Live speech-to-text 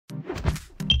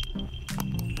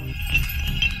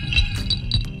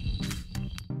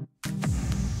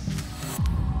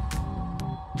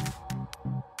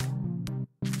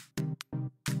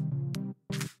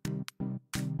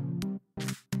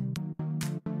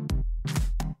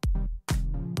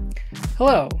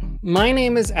Hello, my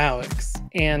name is Alex,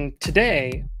 and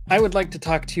today I would like to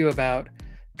talk to you about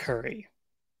curry.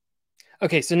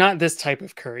 Okay, so not this type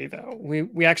of curry, though.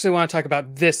 We actually want to talk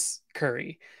about this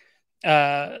curry,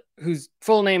 whose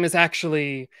full name is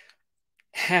actually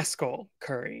Haskell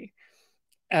Curry.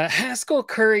 Haskell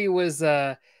Curry was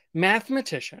a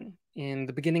mathematician in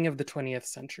the beginning of the 20th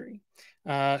century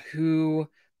who,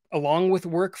 along with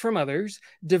work from others,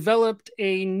 developed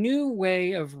a new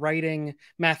way of writing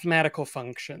mathematical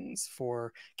functions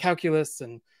for calculus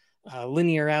and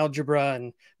linear algebra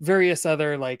and various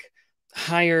other like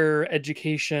higher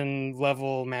education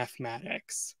level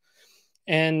mathematics.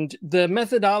 And the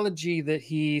methodology that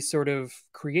he sort of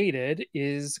created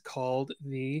is called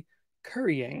the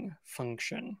currying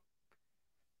function.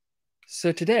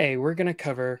 So today we're going to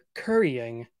cover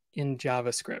currying in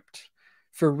JavaScript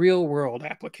for real world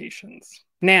applications.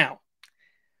 Now,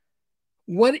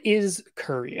 what is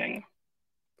currying?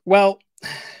 Well,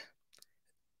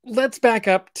 let's back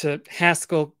up to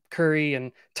Haskell Curry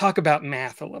and talk about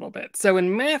math a little bit. So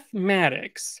in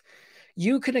mathematics,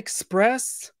 you can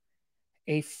express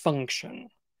a function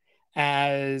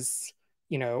as,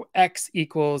 x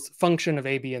equals function of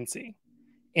a, b, and c.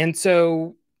 And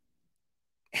so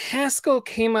Haskell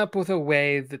came up with a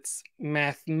way that's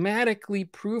mathematically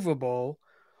provable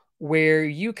where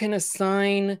you can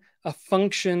assign a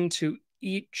function to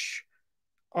each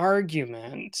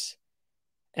argument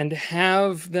and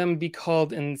have them be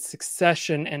called in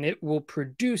succession, and it will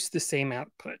produce the same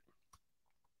output.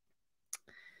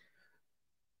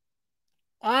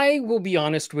 I will be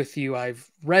honest with you,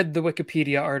 I've read the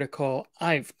Wikipedia article,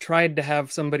 I've tried to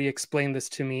have somebody explain this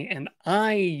to me, and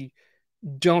I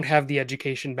don't have the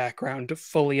education background to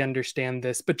fully understand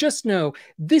this, but just know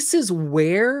this is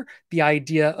where the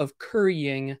idea of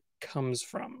currying comes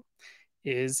from,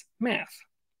 is math.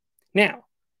 Now,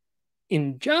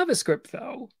 in JavaScript,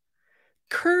 though,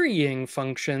 currying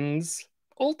functions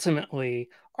ultimately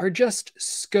are just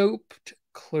scoped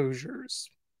closures,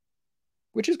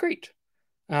 which is great.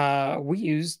 We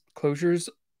use closures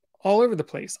all over the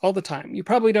place, all the time. You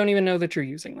probably don't even know that you're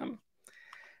using them.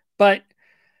 But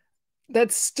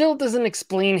that still doesn't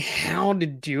explain how to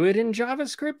do it in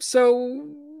JavaScript. So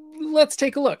let's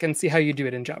take a look and see how you do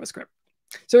it in JavaScript.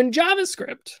 So in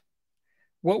JavaScript,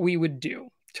 what we would do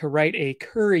to write a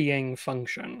currying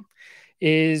function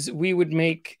is we would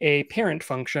make a parent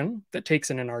function that takes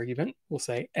in an argument, we'll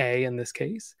say a in this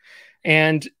case,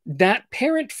 and that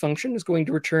parent function is going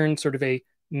to return sort of a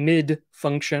mid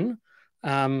function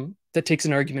that takes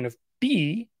an argument of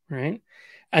b, right?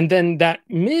 And then that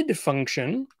mid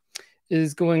function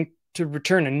is going to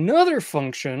return another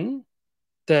function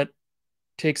that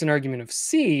takes an argument of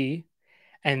c,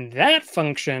 and that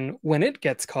function, when it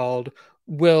gets called,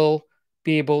 will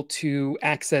be able to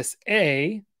access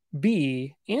a,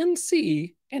 b, and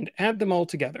c and add them all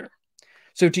together.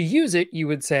 So to use it, you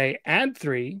would say add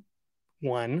 3,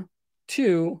 1,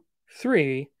 2,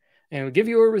 3, and it would give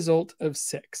you a result of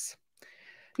 6.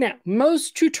 Now,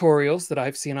 most tutorials that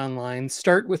I've seen online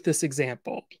start with this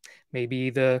example. Maybe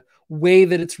the way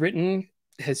that it's written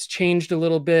has changed a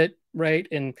little bit, right?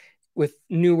 And with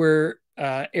newer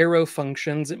arrow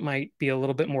functions, it might be a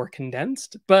little bit more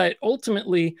condensed, but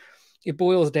ultimately it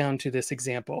boils down to this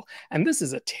example. And this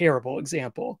is a terrible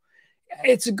example.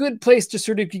 It's a good place to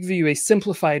sort of give you a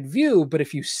simplified view, but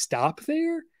if you stop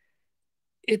there,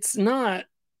 it's not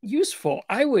useful.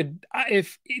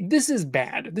 If this is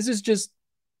bad, this is just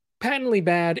patently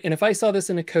bad. And if I saw this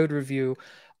in a code review,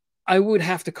 I would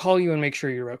have to call you and make sure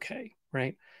you're okay,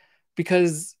 right?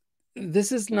 Because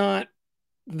this is not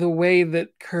the way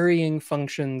that currying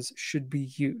functions should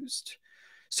be used.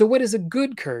 So what is a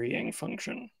good currying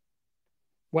function?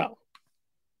 Well,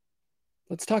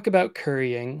 let's talk about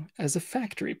currying as a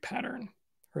factory pattern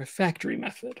or a factory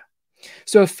method.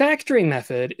 So a factory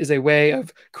method is a way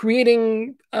of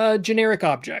creating a generic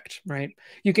object, right?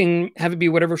 You can have it be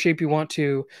whatever shape you want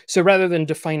to. So rather than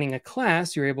defining a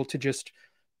class, you're able to just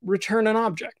return an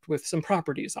object with some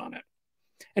properties on it.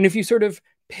 And if you sort of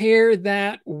pair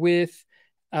that with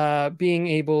being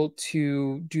able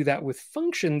to do that with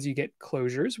functions, you get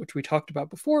closures, which we talked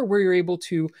about before, where you're able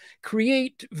to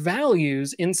create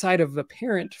values inside of the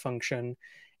parent function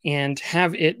and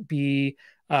have it be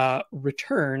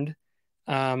returned.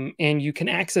 And you can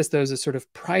access those as sort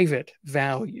of private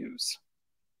values.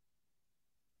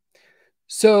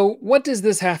 So what does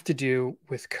this have to do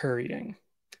with currying?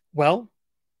 Well,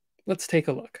 let's take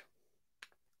a look.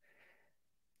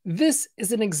 This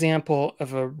is an example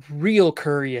of a real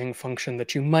currying function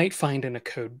that you might find in a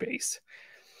code base.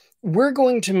 We're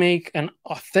going to make an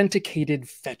authenticated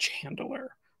fetch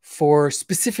handler for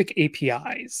specific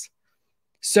APIs.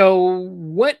 So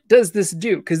what does this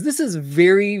do? Because this is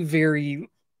very, very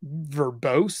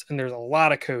verbose, and there's a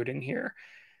lot of code in here.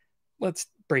 Let's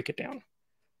break it down.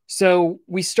 So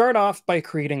we start off by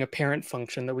creating a parent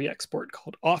function that we export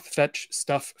called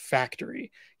authFetchStuffFactory.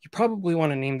 You probably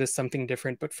want to name this something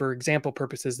different, but for example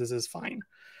purposes, this is fine.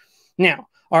 Now,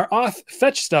 our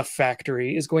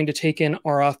authFetchStuffFactory is going to take in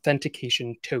our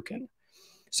authentication token.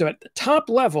 So at the top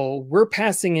level, we're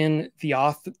passing in the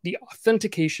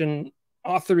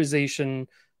authorization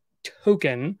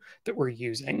token that we're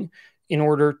using in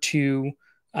order to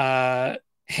have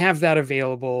that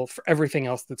available for everything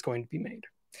else that's going to be made.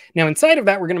 Now, inside of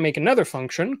that, we're going to make another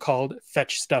function called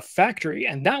fetchStuffFactory,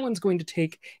 and that one's going to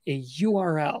take a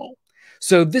URL.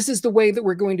 So this is the way that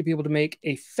we're going to be able to make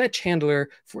a fetch handler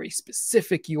for a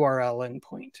specific URL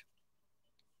endpoint.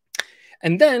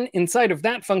 And then inside of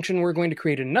that function, we're going to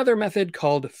create another method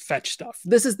called fetchStuff.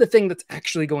 This is the thing that's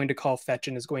actually going to call fetch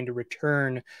and is going to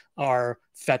return our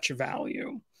fetch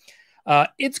value.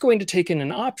 It's going to take in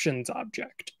an options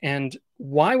object. And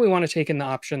why we want to take in the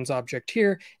options object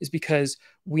here is because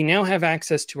we now have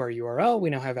access to our URL,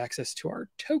 we now have access to our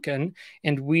token,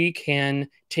 and we can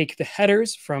take the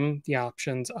headers from the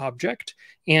options object,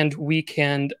 and we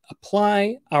can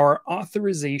apply our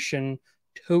authorization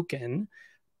token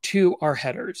to our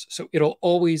headers. So it'll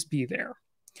always be there.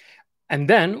 And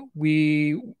then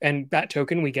that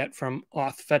token we get from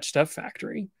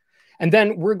authFetchStuffFactory. And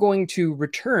then we're going to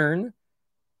return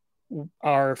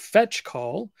our fetch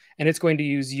call, and it's going to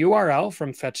use URL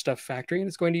from fetchStuffFactory, and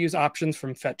it's going to use options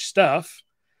from fetchStuff.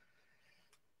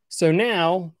 So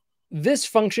now this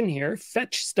function here,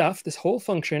 fetchStuff, this whole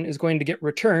function is going to get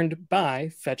returned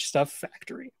by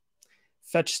fetchStuffFactory.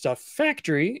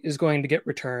 FetchStuffFactory is going to get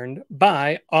returned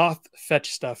by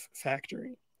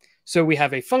authFetchStuffFactory. So we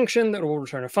have a function that will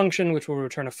return a function, which will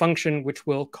return a function, which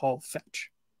will call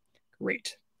fetch.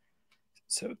 Great.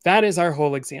 So that is our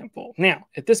whole example. Now,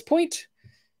 at this point,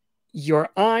 your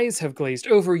eyes have glazed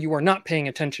over. You are not paying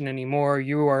attention anymore.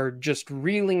 You are just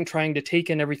reeling, trying to take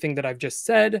in everything that I've just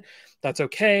said. That's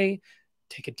okay.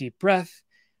 Take a deep breath.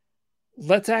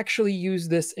 Let's actually use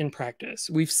this in practice.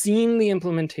 We've seen the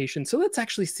implementation, so let's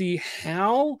actually see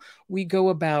how we go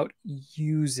about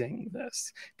using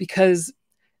this, because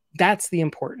that's the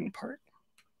important part.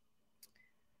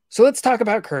 So let's talk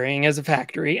about currying as a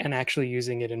factory and actually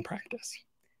using it in practice.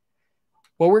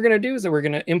 What we're going to do is that we're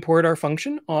going to import our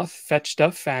function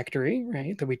authFetchStuffFactory,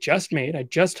 right, that we just made. I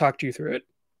just talked you through it.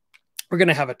 We're going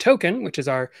to have a token, which is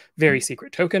our very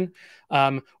secret token.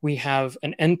 We have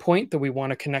an endpoint that we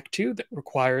want to connect to that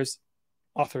requires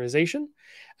authorization.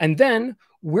 And then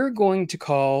we're going to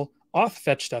call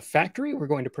authFetchStuffFactory. We're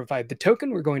going to provide the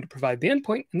token. We're going to provide the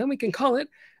endpoint. And then we can call it,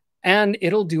 and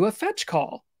it'll do a fetch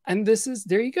call. And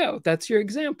there you go. That's your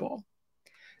example.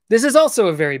 This is also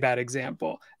a very bad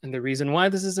example. And the reason why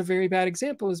this is a very bad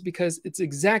example is because it's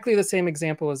exactly the same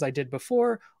example as I did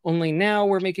before, only now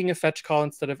we're making a fetch call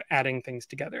instead of adding things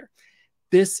together.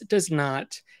 This does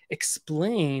not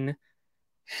explain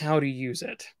how to use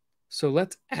it. So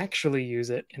let's actually use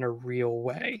it in a real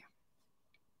way.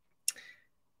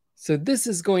 So this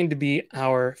is going to be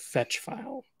our fetch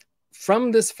file.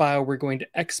 From this file, we're going to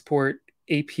export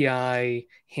API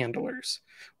handlers,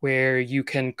 where you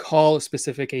can call a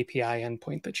specific API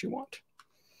endpoint that you want.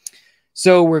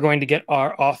 So we're going to get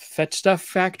our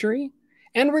authFetchStuffFactory,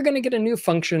 and we're going to get a new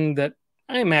function that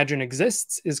I imagine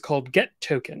exists, is called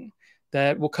getToken,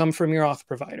 that will come from your auth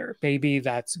provider. Maybe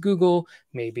that's Google,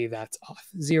 maybe that's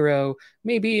Auth0,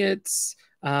 maybe it's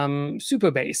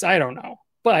Supabase, I don't know.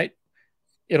 But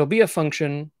it'll be a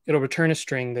function, it'll return a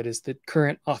string that is the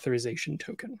current authorization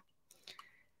token.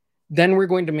 Then we're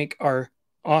going to make our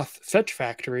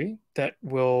authFetchFactory that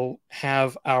will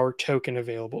have our token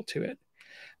available to it.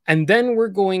 And then we're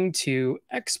going to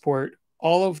export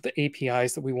all of the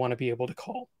APIs that we want to be able to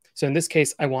call. So in this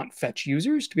case, I want fetch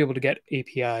users to be able to get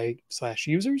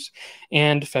API/users,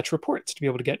 and fetch reports to be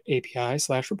able to get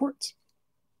API/reports.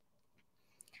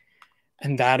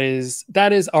 And that is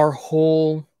our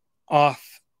whole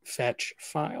authFetch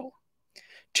file.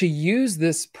 To use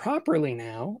this properly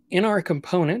now in our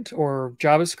component or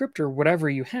JavaScript or whatever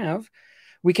you have,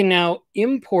 we can now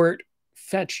import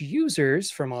fetch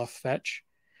users from authFetch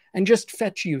and just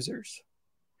fetch users.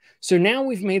 So now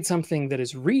we've made something that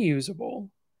is reusable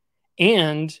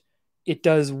and it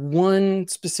does one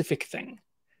specific thing,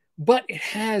 but it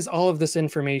has all of this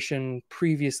information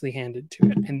previously handed to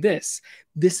it. And this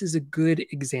is a good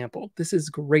example. This is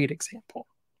a great example.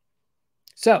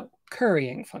 So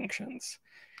currying functions.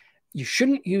 You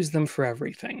shouldn't use them for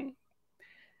everything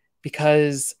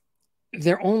because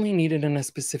they're only needed in a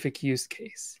specific use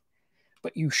case.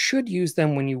 but you should use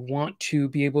them when you want to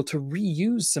be able to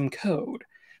reuse some code.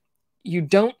 You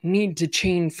don't need to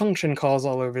chain function calls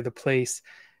all over the place,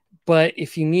 but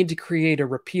if you need to create a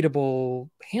repeatable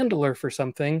handler for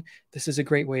something, this is a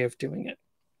great way of doing it.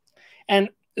 And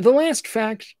the last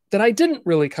fact that I didn't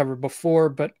really cover before,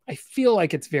 but I feel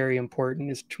like it's very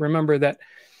important, is to remember that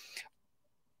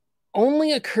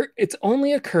it's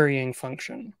only a currying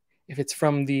function if it's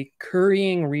from the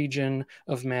currying region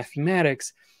of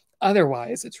mathematics.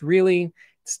 Otherwise, it's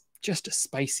just a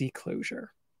spicy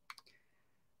closure.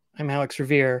 I'm Alex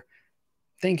Riviere.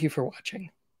 Thank you for watching.